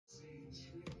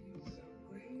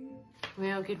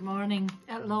Well, good morning.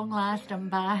 At long last, I'm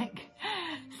back.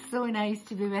 So nice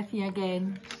to be with you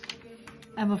again.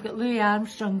 And we've got Louis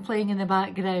Armstrong playing in the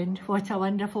background. What a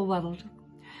wonderful world.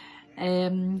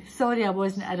 Sorry I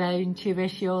wasn't around to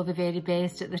wish you all the very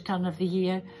best at the turn of the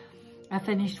year. I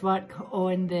finished work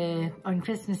on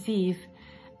Christmas Eve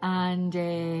and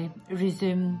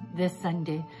resume this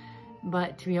Sunday.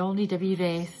 But we all need a wee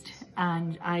rest,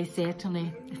 and I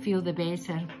certainly feel the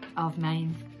better of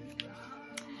mine.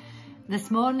 This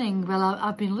morning, well,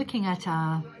 I've been looking at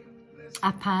a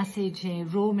passage,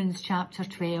 Romans chapter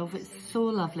 12. It's so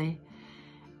lovely.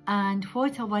 And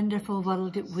what a wonderful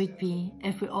world it would be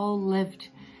if we all lived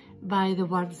by the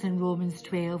words in Romans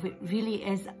 12. It really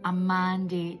is a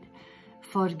mandate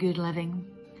for good living.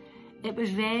 It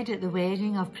was read at the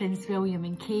wedding of Prince William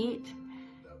and Kate,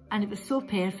 and it was so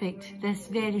perfect. This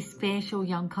very special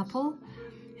young couple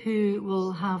who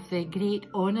will have the great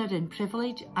honour and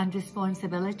privilege and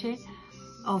responsibility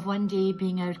of one day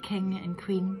being our king and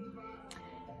queen.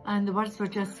 And the words were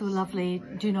just so lovely.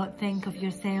 Do not think of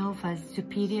yourself as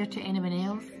superior to anyone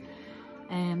else.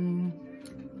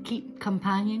 Keep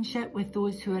companionship with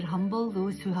those who are humble,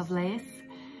 those who have less.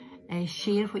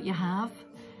 Share what you have.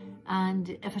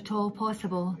 And if at all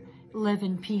possible, live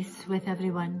in peace with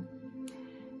everyone.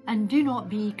 And do not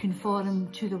be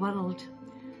conformed to the world,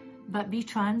 but be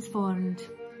transformed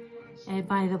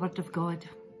by the word of God.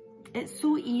 It's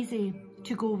so easy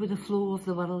to go with the flow of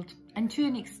the world, and to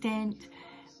an extent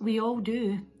we all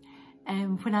do.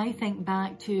 When I think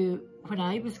back to when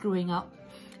I was growing up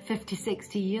 50,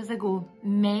 60 years ago,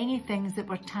 many things that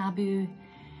were taboo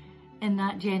in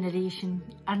that generation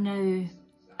are now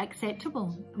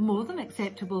acceptable, more than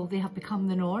acceptable. They have become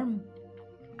the norm.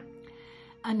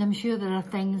 And I'm sure there are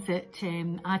things that,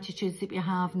 attitudes that we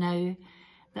have now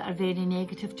that are very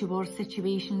negative towards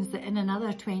situations that in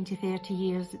another 20, 30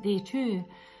 years, they too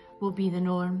will be the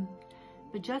norm.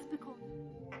 But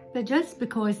just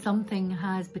because something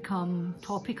has become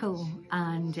topical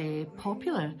and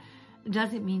popular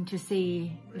doesn't mean to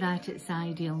say that it's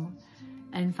ideal.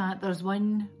 In fact, there's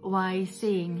one wise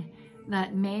saying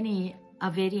that many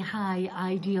a very high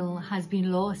ideal has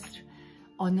been lost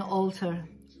on the altar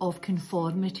of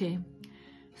conformity.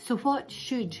 So what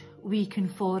should we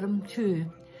conform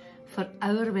to for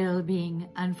our well-being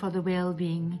and for the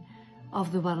well-being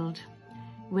of the world?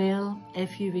 Well,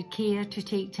 if you would care to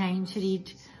take time to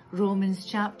read Romans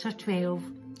chapter 12,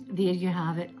 there you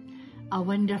have it, a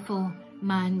wonderful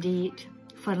mandate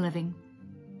for living.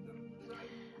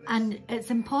 And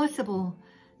it's impossible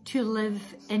to live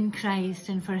in Christ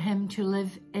and for him to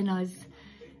live in us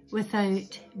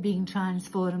without being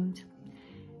transformed.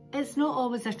 It's not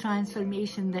always a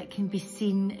transformation that can be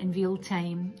seen in real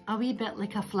time, a wee bit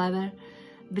like a flower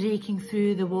breaking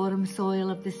through the warm soil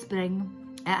of the spring.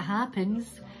 It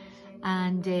happens,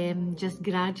 and just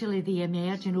gradually they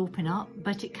emerge and open up,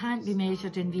 but it can't be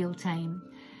measured in real time.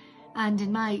 And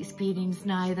in my experience,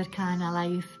 neither can a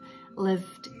life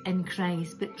lived in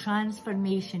Christ, but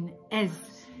transformation is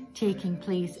taking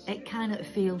place. It cannot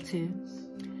fail to.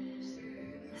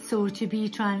 So to be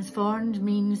transformed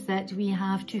means that we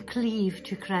have to cleave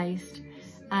to Christ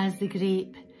as the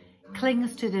grape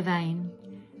clings to the vine,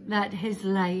 that his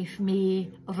life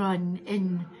may run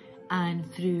in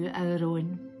and through our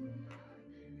own.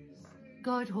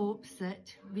 God hopes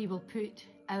that we will put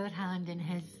our hand in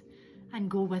his and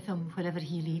go with him wherever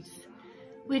he leads.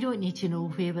 We don't need to know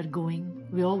where we're going.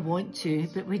 We all want to,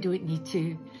 but we don't need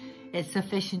to. It's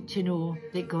sufficient to know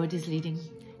that God is leading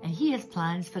and he has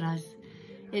plans for us.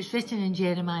 It's written in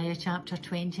Jeremiah chapter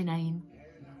 29.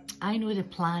 I know the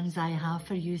plans I have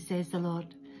for you, says the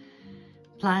Lord.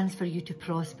 Plans for you to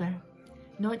prosper,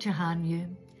 not to harm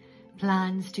you.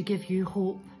 Plans to give you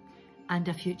hope and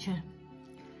a future.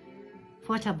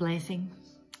 What a blessing.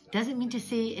 Doesn't mean to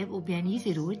say it will be an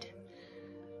easy road.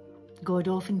 God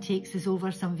often takes us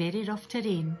over some very rough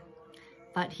terrain,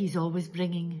 but he's always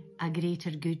bringing a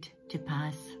greater good to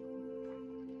pass.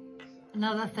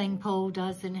 Another thing Paul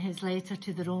does in his letter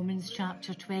to the Romans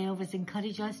chapter 12 is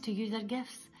encourage us to use our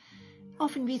gifts.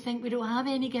 Often we think we don't have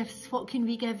any gifts. What can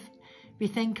we give? We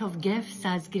think of gifts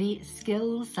as great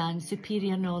skills and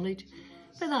superior knowledge,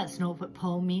 but that's not what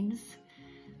Paul means.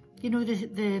 You know,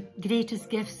 the greatest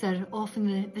gifts are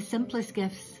often the simplest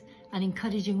gifts: an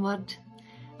encouraging word,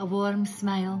 a warm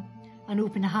smile, an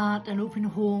open heart, an open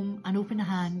home, an open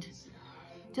hand.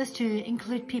 Just to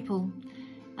include people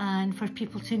and for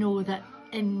people to know that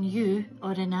in you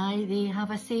or in I, they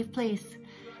have a safe place,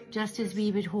 just as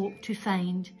we would hope to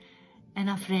find in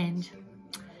a friend.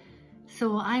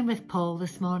 So I'm with Paul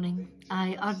this morning.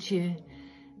 I urge you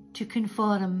to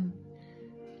conform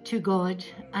to God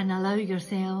and allow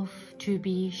yourself to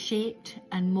be shaped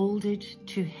and moulded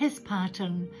to His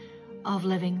pattern of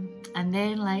living. And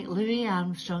then, like Louis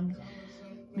Armstrong,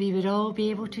 we would all be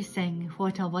able to sing,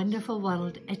 what a wonderful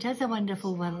world. It is a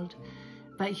wonderful world,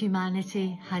 but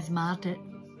humanity has marred it.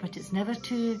 But it's never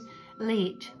too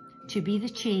late to be the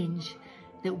change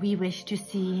that we wish to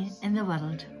see in the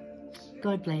world.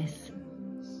 God bless.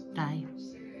 Bye.